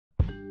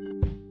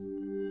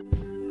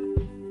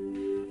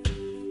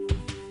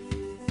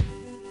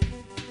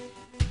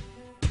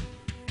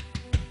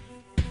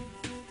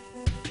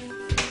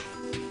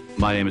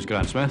My name is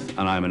Grant Smith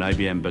and I'm an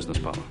IBM business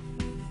partner.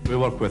 We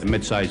work with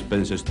mid-sized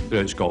businesses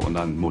throughout Scotland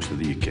and most of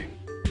the UK.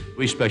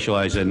 We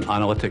specialise in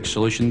analytics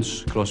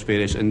solutions across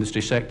various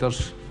industry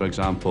sectors. For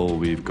example,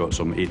 we've got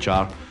some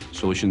HR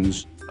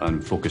solutions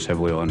and focus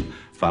heavily on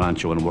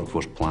financial and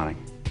workforce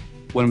planning.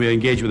 When we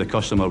engage with a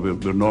customer, we're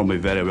normally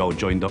very well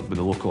joined up with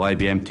the local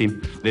IBM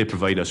team. They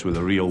provide us with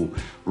a real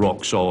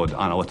rock-solid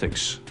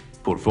analytics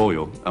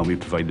portfolio, and we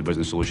provide the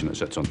business solution that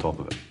sits on top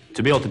of it.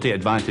 To be able to take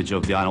advantage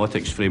of the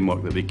analytics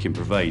framework that we can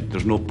provide,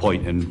 there's no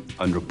point in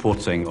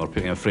reporting or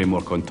putting a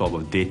framework on top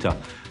of data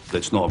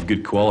that's not of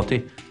good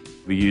quality.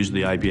 We use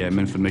the IBM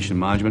information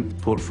management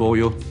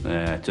portfolio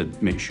to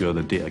make sure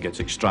the data gets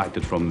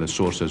extracted from the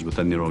sources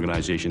within the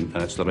organisation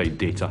and it's the right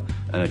data.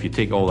 And if you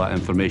take all that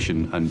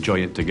information and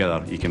join it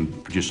together, you can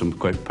produce some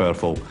quite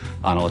powerful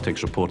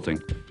analytics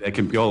reporting. It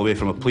can be all the way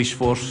from a police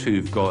force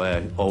who've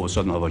got all of a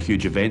sudden have a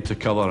huge event to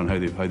cover and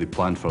how they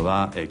plan for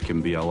that. It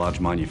can be a large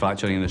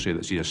manufacturing industry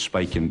that sees a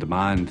spike in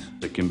demand.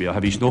 It can be a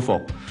heavy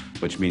snowfall,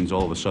 which means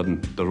all of a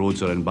sudden the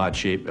roads are in bad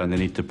shape and they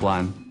need to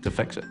plan to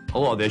fix it. A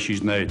lot of the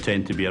issues now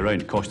tend to be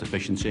around cost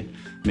efficiency,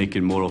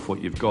 making more of what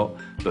you've got,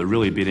 but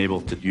really being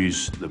able to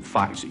use the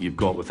facts that you've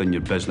got within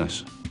your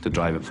business to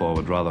drive it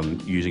forward rather than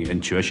using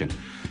intuition.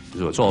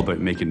 So it's all about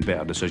making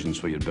better decisions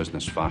for your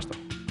business faster.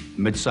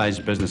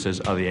 Mid-sized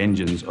businesses are the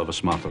engines of a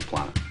smarter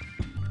planet.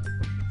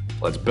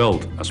 Let's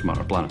build a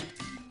smarter planet.